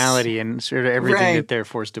their reality and sort of everything that they're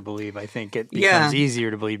forced to believe, I think it becomes easier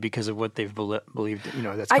to believe because of what they've believed.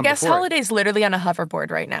 That's I come guess before. Holiday's literally on a hoverboard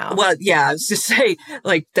right now. Well, yeah, I was just say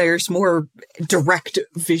like there's more direct,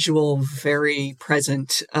 visual, very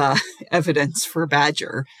present evidence for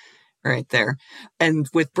Badger right there, and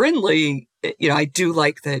with Brinley, I do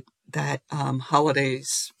like that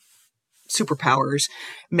Holiday's superpowers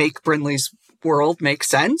make Brinley's world make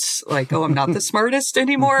sense. Like, oh, I'm not the smartest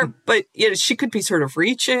anymore, but she could be sort of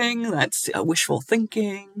reaching. That's wishful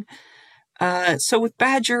thinking. So with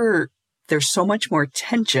Badger, there's so much more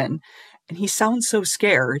tension, and he sounds so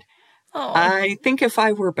scared. Oh. I think if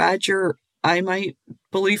I were Badger, I might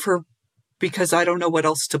believe her because I don't know what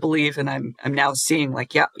else to believe, and I'm now seeing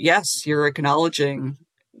like, yes, you're acknowledging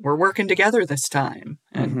we're working together this time,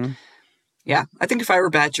 and I think if I were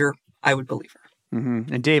Badger, I would believe her.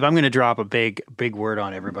 Mm-hmm. And Dave, I'm going to drop a big word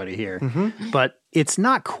on everybody here, but it's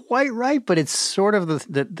not quite right. But it's sort of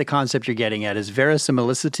the concept you're getting at is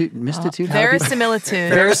verisimilitude. Verisimilitude.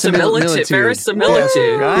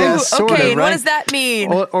 Verisimilitude. Right? Yes. Okay, what does that mean?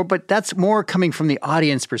 But that's more coming from the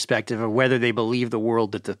audience perspective of whether they believe the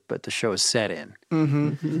world that the show is set in.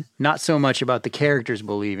 Mm-hmm. Not so much about the characters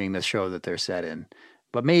believing the show that they're set in,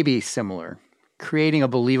 but maybe similar, creating a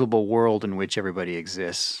believable world in which everybody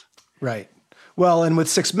exists. Right. Well, and with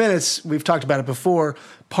 6 minutes, we've talked about it before.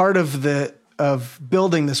 Part of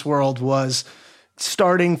building this world was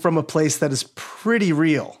starting from a place that is pretty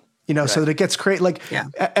real so that it gets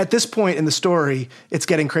at this point in the story, it's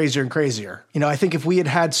getting crazier and crazier. I think if we had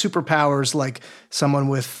had superpowers like someone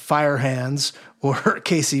with fire hands or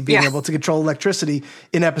Casey being able to control electricity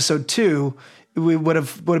in episode 2, we would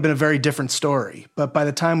have been a very different story. But by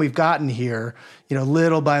the time we've gotten here,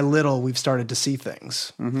 little by little, we've started to see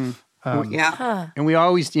things. Mm-hmm. And we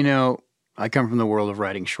always, I come from the world of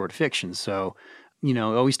writing short fiction, so I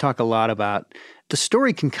always talk a lot about the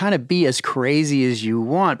story can kind of be as crazy as you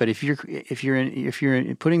want, but if you're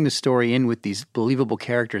putting the story in with these believable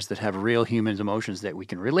characters that have real human emotions that we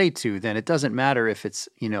can relate to, then it doesn't matter if it's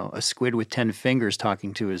a squid with 10 fingers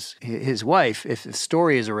talking to his wife. If the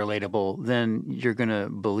story is relatable, then you're gonna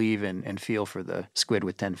believe and feel for the squid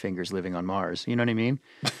with 10 fingers living on Mars. You know what I mean?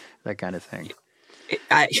 That kind of thing.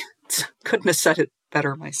 I couldn't have said it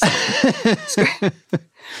better myself.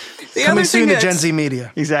 Coming soon to Gen Z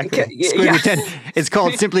Media. Exactly. Squid with 10. It's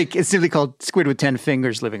simply called Squid with 10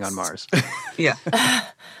 Fingers Living on Mars. Yeah.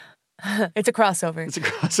 It's a crossover.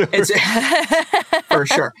 For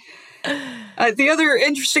sure. The other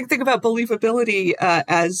interesting thing about believability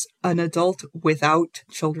as an adult without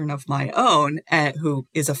children of my own, who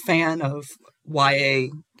is a fan of YA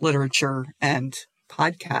literature and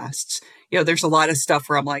podcasts, there's a lot of stuff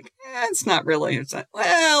where I'm like, it's not really, and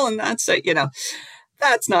that's it,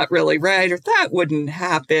 that's not really right, or that wouldn't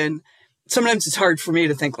happen. Sometimes it's hard for me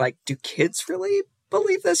to think like, do kids really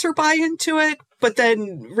believe this or buy into it? But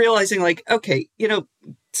then realizing like, okay,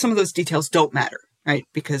 some of those details don't matter, right?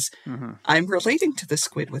 Because I'm relating to the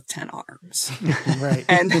squid with 10 arms. Right.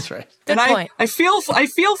 And that's right. And I feel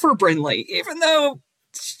for Brinley, even though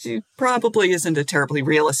she probably isn't a terribly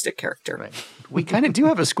realistic character. Right. We kind of do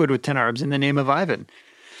have a squid with 10 arms in the name of Ivan.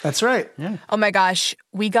 That's right. Yeah. Oh my gosh,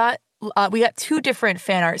 we got 2 different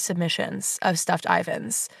fan art submissions of stuffed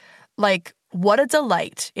Ivans. Like, what a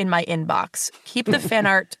delight in my inbox. Keep the fan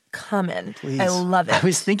art coming. Please. I love it. I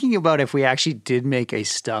was thinking about if we actually did make a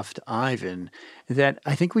stuffed Ivan, that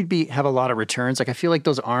I think we'd have a lot of returns. Like, I feel like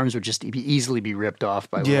those arms would just easily be ripped off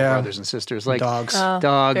by little brothers and sisters. Like dogs.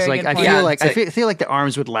 Like, I feel like the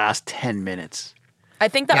arms would last 10 minutes. I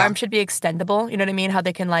think the arm should be extendable. You know what I mean? How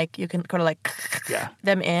they can you can kind of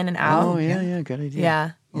them in and out. Oh, yeah, good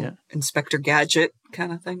idea. Yeah. Inspector Gadget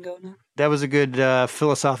kind of thing going on. That was a good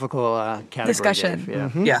philosophical category. Discussion. Dave. Yeah.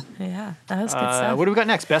 Mm-hmm. Yeah, that was good stuff. What do we got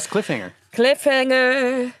next? Best cliffhanger.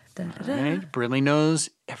 Cliffhanger. Right. Brinley knows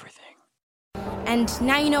everything. And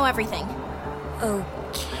now you know everything.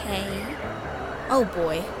 Okay. Oh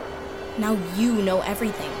boy. Now you know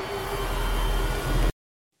everything.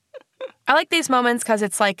 I like these moments because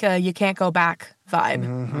it's like a you can't go back vibe.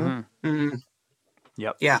 Mm-hmm.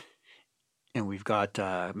 Yep. Yeah. And we've got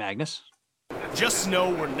Magnus. Just know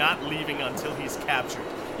we're not leaving until he's captured,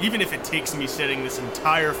 even if it takes me setting this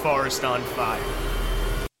entire forest on fire.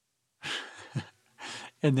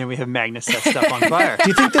 And then we have Magnus set stuff on fire. Do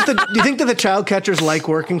you think that the child catchers like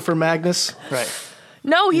working for Magnus? Right.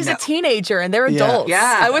 No, he's a teenager and they're adults.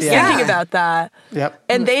 Yeah. I was thinking about that. Yep.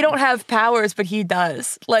 And they don't have powers, but he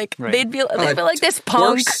does. Like they'd be like this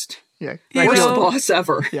punk. Worst. Yeah. Worst boss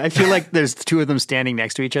ever. Yeah, I feel like there's 2 of them standing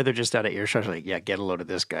next to each other just out of earshot. Like, get a load of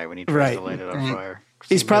this guy when he tries to light it on fire.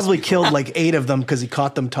 He's probably killed like 8 of them because he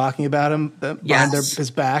caught them talking about him behind his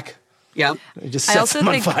back. Yep. He just sets them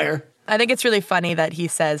on fire. I think it's really funny that he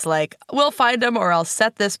says, like, we'll find him or I'll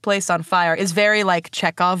set this place on fire is very like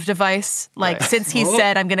Chekhov device. Like, since he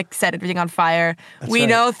said, I'm going to set everything on fire, we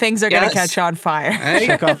know things are going to catch on fire. Right?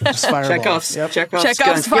 Chekhov's fireball.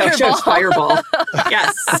 Chekhov's fireball.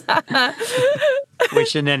 Yes.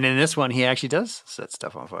 Which, and then in this one, he actually does set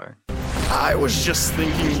stuff on fire. I was just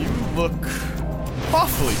thinking you look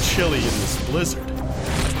awfully chilly in this blizzard.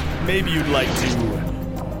 Maybe you'd like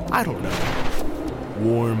to, I don't know,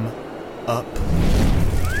 warm up.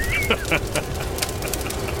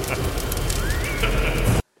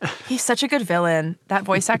 He's such a good villain. That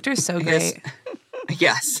voice actor is so great.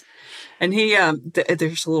 Yes. And he,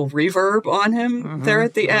 there's a little reverb on him there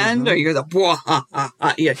at the end. Or you're the,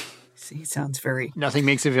 yeah. He sounds very... Nothing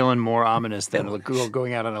makes a villain more ominous than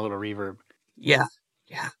going out on a little reverb. Yeah.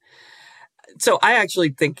 Yeah. So I actually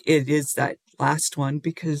think it is that last one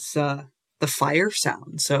because the fire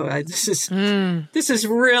sound. So this is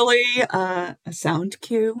really a sound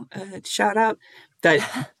cue, shout out,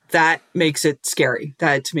 that makes it scary.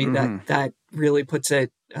 That to me, that really puts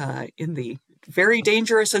it in the very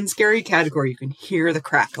dangerous and scary category. You can hear the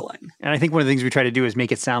crackling. And I think one of the things we try to do is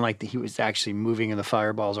make it sound like he was actually moving the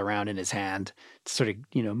fireballs around in his hand to sort of,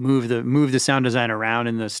 move the sound design around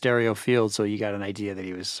in the stereo field. So you got an idea that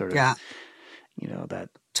he was sort of, that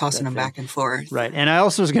tossing them back and forth. Right. And I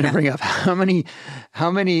also was going to bring up how many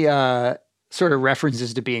sort of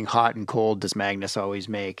references to being hot and cold does Magnus always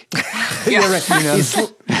make? Yeah, right. He's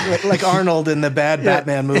like Arnold in the bad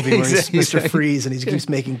Batman movie where he's Mr. Freeze and he keeps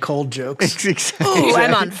making cold jokes. Ooh,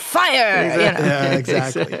 I'm on fire. Yeah,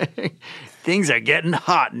 exactly. Things are getting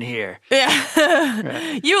hot in here.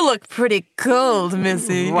 Yeah. You look pretty cold,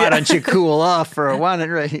 Missy. Why don't you cool off for a while?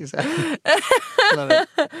 Right? Exactly. Love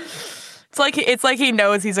it. It's like he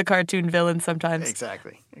knows he's a cartoon villain sometimes.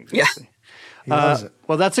 Exactly. Yeah. He loves it.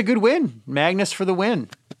 Well, that's a good win. Magnus for the win.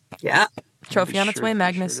 Yeah. Trophy on its way,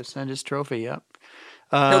 Magnus. Sure to send his trophy, yep.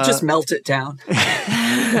 He'll just melt it down.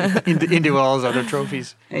 into all his other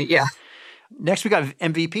trophies. Yeah. Next, we got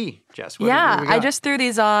MVP, Jess. What Yeah, do we I got? just threw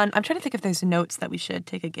these on. I'm trying to think if there's notes that we should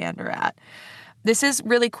take a gander at. This is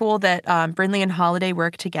really cool that Brinley and Holiday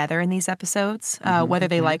work together in these episodes, whether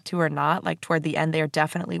they like to or not. Like toward the end, they are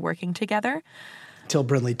definitely working together. Till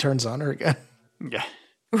Brinley turns on her again. Yeah.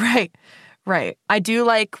 Right. I do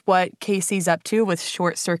like what Casey's up to with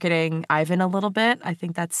short-circuiting Ivan a little bit. I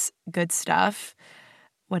think that's good stuff.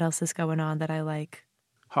 What else is going on that I like?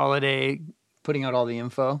 Holiday putting out all the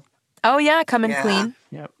info. Oh, yeah, coming clean.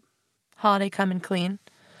 Yep. Holiday coming clean.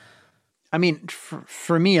 I mean,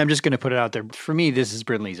 for me, I'm just going to put it out there. For me, this is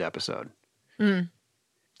Brinley's episode. I'm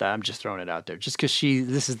just throwing it out there. Just because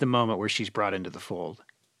this is the moment where she's brought into the fold.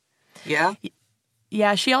 Yeah.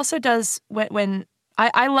 Yeah, she also does when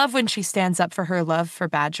I love when she stands up for her love for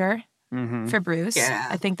Badger, for Bruce. Yeah.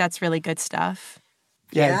 I think that's really good stuff.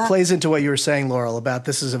 Yeah, it plays into what you were saying, Laurel, about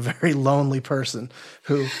this is a very lonely person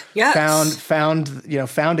who found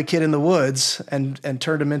a kid in the woods and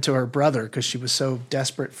turned him into her brother because she was so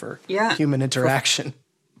desperate for human interaction.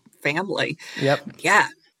 Family. Yep. Yeah.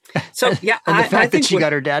 So yeah, And the I fact that think she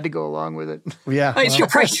got her dad to go along with it. Yeah. You're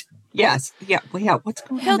right. Yes. Yeah. Well, yeah. What's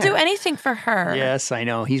going on? He'll do there? anything for her. Yes, I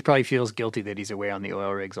know. He probably feels guilty that he's away on the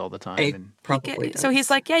oil rigs all the time. Probably. So he's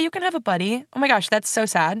like, yeah, you can have a buddy. Oh my gosh, that's so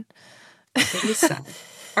sad. It is sad.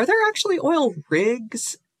 Are there actually oil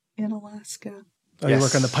rigs in Alaska? Oh, you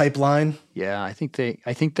work on the pipeline? Yeah, I think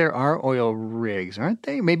there are oil rigs, aren't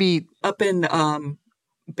they? Maybe up in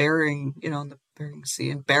Bering, in the Bering Sea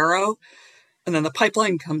in Barrow, and then the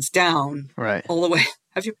pipeline comes down all the way.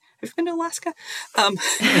 Have you been to Alaska?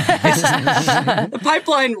 The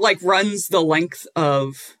pipeline runs the length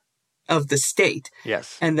of the state.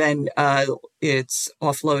 Yes, and then it's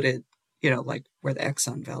offloaded. Where the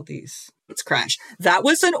Exxon Valdez crashed. That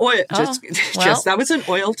was an oil. That was an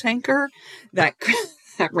oil tanker that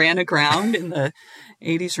ran aground in the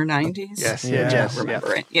 80s or 90s. Yes,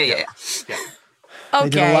 remember it. Yeah. They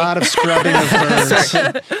did a lot of scrubbing of birds.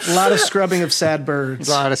 A lot of scrubbing of sad birds.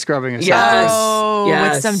 A lot of scrubbing of sad birds. Oh,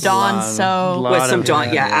 with some Dawn soap. With some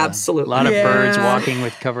Dawn, absolutely. A lot of birds walking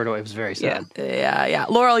with covered oil. It was very sad. Yeah.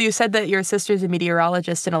 Laurel, you said that your sister's a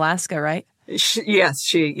meteorologist in Alaska, right? Yes,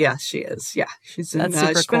 she is. Yeah, she's in.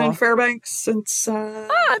 She's been in Fairbanks since.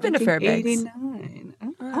 I've been to Fairbanks. 89.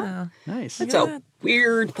 Oh, nice. It's a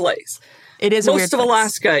weird place. It is. Most of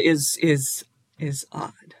Alaska is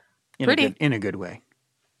odd. In a good way.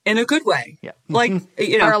 In a good way. Yeah.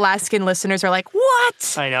 Our Alaskan listeners are like,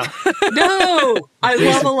 what? I know. No, I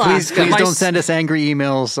love Alaska. Please don't send us angry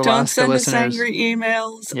emails, Alaska don't send listeners. us angry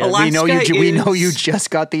emails. Yeah, Alaska we know you just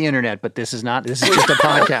got the internet, but this is just a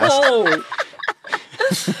podcast. Oh.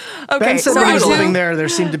 Okay, Ben said when he was living there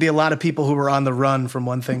seemed to be a lot of people who were on the run from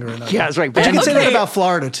one thing or another. Yeah, that's right. But you can say that about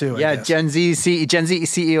Florida too. Yeah, Gen Z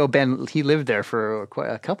CEO Ben, he lived there for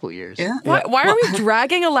a couple of years. Yeah. Why are we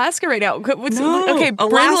dragging Alaska right now? Okay, Alaska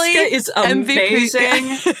Brinley, is MVP.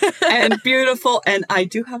 amazing and beautiful. And I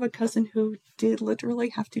do have a cousin who did literally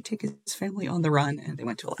have to take his family on the run, and they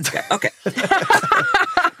went to Alaska. Okay.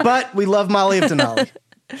 But we love Molly of Denali.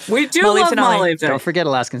 We do love Molly of Denali. Don't forget,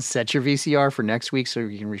 Alaskans, set your VCR for next week so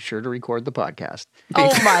you can be sure to record the podcast. Oh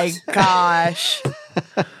my gosh.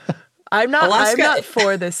 I'm not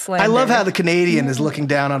for this slander. I love how the Canadian is looking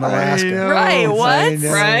down on Alaska. Right, what?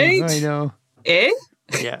 Right? I know. Eh?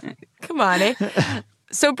 Yeah. Come on, eh?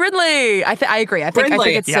 So Brinley, I agree. I think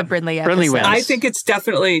it's a Brinley episode. Brinley wins. I think it's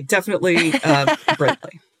definitely Brinley.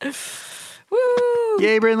 Woo!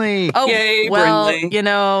 Yay, Brinley! Oh, yay, well,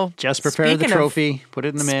 Brinley. Just prepare the trophy. Put it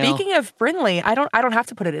in the mail. Speaking of Brinley, I don't have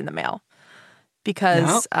to put it in the mail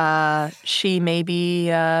because she may be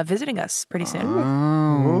visiting us pretty soon.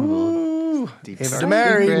 Oh. Ava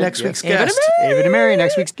DeMary, next week's guest. Ava DeMary,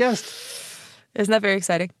 next week's guest. Isn't that very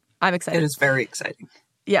exciting? I'm excited. It is very exciting.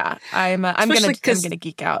 Yeah, I'm gonna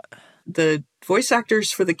geek out. The voice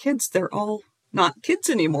actors for the kids, they're all not kids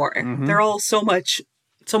anymore. Mm-hmm. They're all so much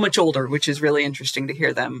older, which is really interesting to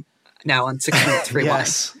hear them now on 6 Minutes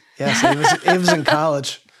Rewind. Yes, it was in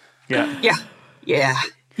college. Yeah. Yeah.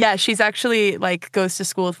 Yeah, she's actually like goes to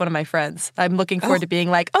school with one of my friends. I'm looking forward to being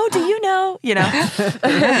like, oh, do you know? You know?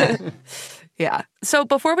 Yeah. So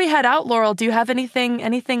before we head out, Laurel, do you have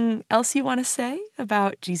anything else you want to say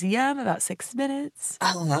about GZM, about 6 Minutes?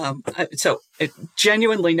 So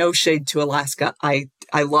genuinely no shade to Alaska. I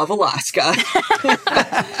love Alaska.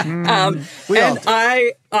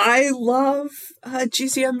 I love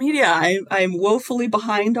GZM Media. I'm woefully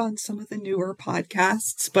behind on some of the newer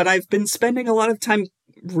podcasts, but I've been spending a lot of time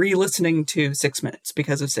re-listening to 6 Minutes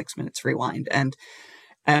because of 6 Minutes Rewind, and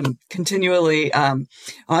continually on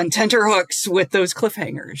tenterhooks with those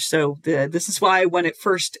cliffhangers. So this is why when it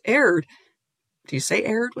first aired, do you say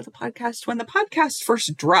aired with a podcast? When the podcast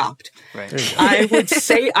first dropped, right.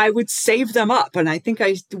 I would save them up. And I think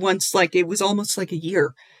I once, like, it was almost like a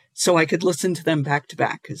year so I could listen to them back to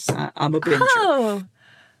back because I'm a binger. Oh,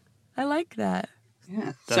 I like that.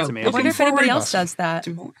 Yeah. That's amazing. I wonder if anybody else does that.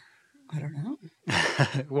 I don't know.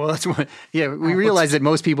 Well, that's what. Yeah, we realized that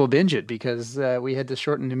most people binge it because we had to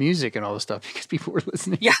shorten the music and all this stuff because people were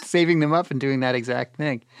listening, saving them up and doing that exact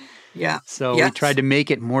thing. Yeah. So we tried to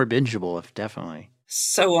make it more bingeable, definitely.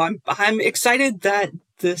 So I'm excited that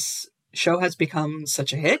this show has become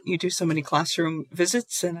such a hit. You do so many classroom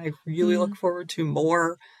visits, and I really look forward to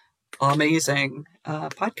more amazing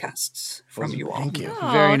podcasts from you all. Thank you.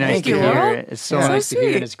 Very nice to hear. It's so nice to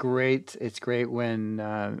hear, and it's great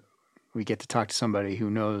when we get to talk to somebody who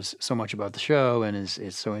knows so much about the show and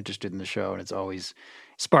is so interested in the show, and it's always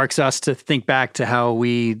sparks us to think back to how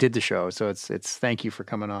we did the show. So it's thank you for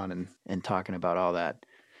coming on and talking about all that.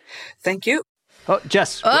 Thank you. Oh,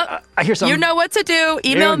 Jess, I hear something. You know what to do.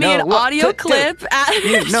 Email me an audio clip at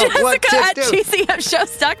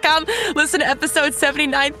jessica@gcmshows.com. Listen to episodes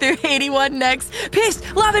 79 through 81 next. Peace.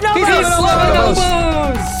 Love and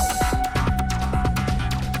Obos.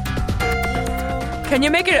 Can you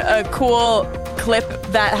make it a cool clip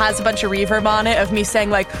that has a bunch of reverb on it of me saying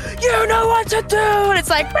like, you know what to do? And it's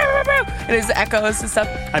like, and there's echoes and stuff.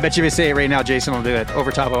 I bet you if you say it right now, Jason will do it over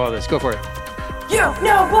top of all this. Go for it. You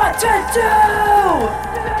know what to do!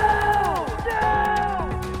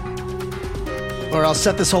 Or I'll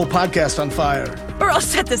set this whole podcast on fire.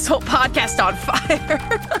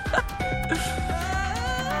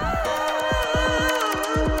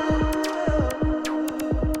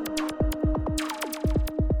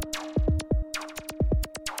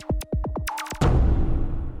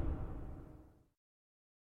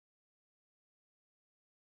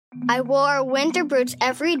 I wore winter boots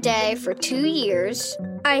every day for 2 years.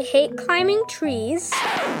 I hate climbing trees.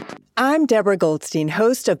 I'm Deborah Goldstein,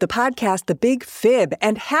 host of the podcast The Big Fib,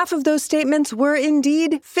 and half of those statements were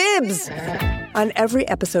indeed fibs. On every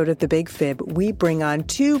episode of The Big Fib, we bring on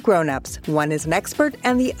two grown-ups. One is an expert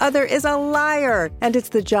and the other is a liar. And it's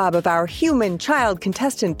the job of our human child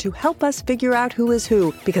contestant to help us figure out who is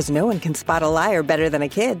who, because no one can spot a liar better than a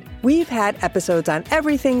kid. We've had episodes on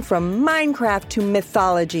everything from Minecraft to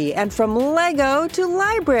mythology and from Lego to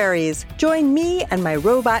libraries. Join me and my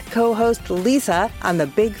robot co-host Lisa on The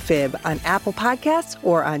Big Fib on Apple Podcasts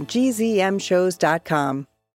or on gzmshows.com.